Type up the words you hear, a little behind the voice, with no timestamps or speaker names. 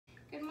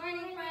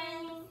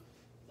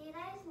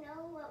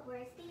what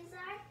words these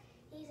are?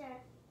 These are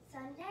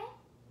Sunday,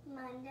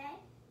 Monday,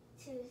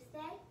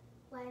 Tuesday,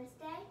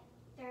 Wednesday,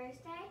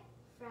 Thursday,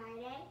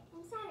 Friday,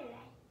 and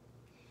Saturday.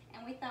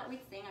 And we thought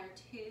we'd sing our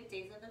 2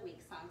 days of the week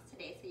songs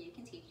today so you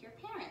can teach your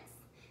parents.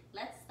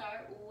 Let's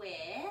start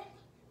with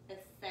the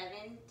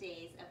 7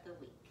 days of the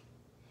week.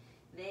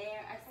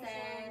 There are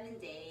 7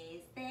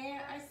 days,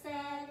 there are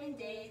 7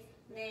 days,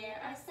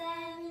 there are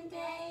 7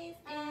 days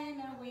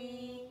in a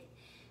week.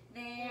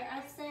 There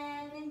are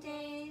 7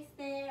 days,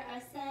 there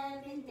are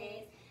 7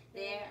 days,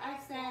 there are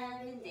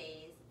 7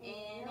 days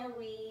in a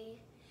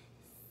week.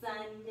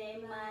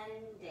 Sunday,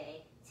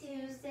 Monday,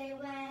 Tuesday,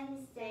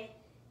 Wednesday,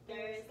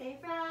 Thursday,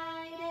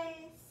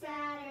 Friday,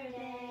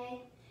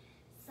 Saturday.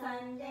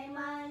 Sunday,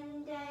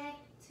 Monday,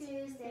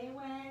 Tuesday,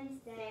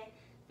 Wednesday,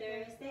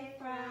 Thursday,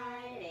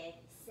 Friday,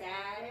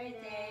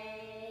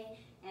 Saturday.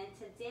 And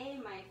today,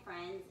 my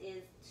friends,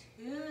 is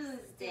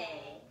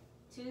Tuesday.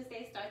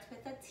 Tuesday starts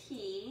with a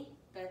T,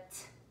 the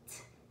t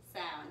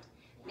sound.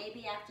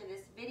 Maybe after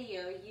this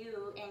video,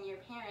 you and your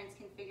parents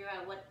can figure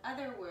out what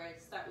other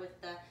words start with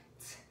the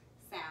t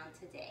sound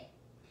today.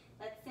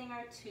 Let's sing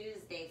our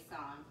Tuesday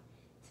song.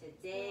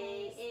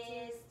 Today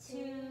is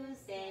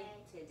Tuesday,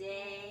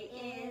 today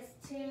is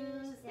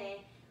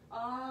Tuesday,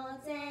 all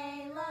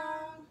day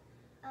long,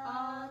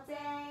 all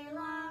day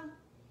long.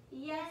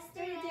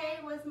 Yesterday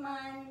was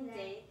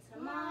Monday,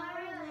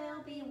 tomorrow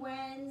will be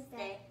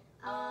Wednesday,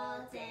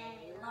 all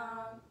day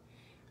long,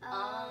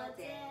 all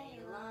day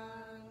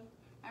long.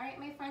 All right,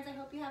 my friends, I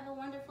hope you have a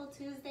wonderful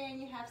Tuesday and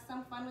you have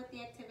some fun with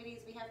the activities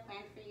we have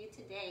planned for you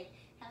today.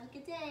 Have a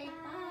good day.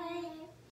 Bye.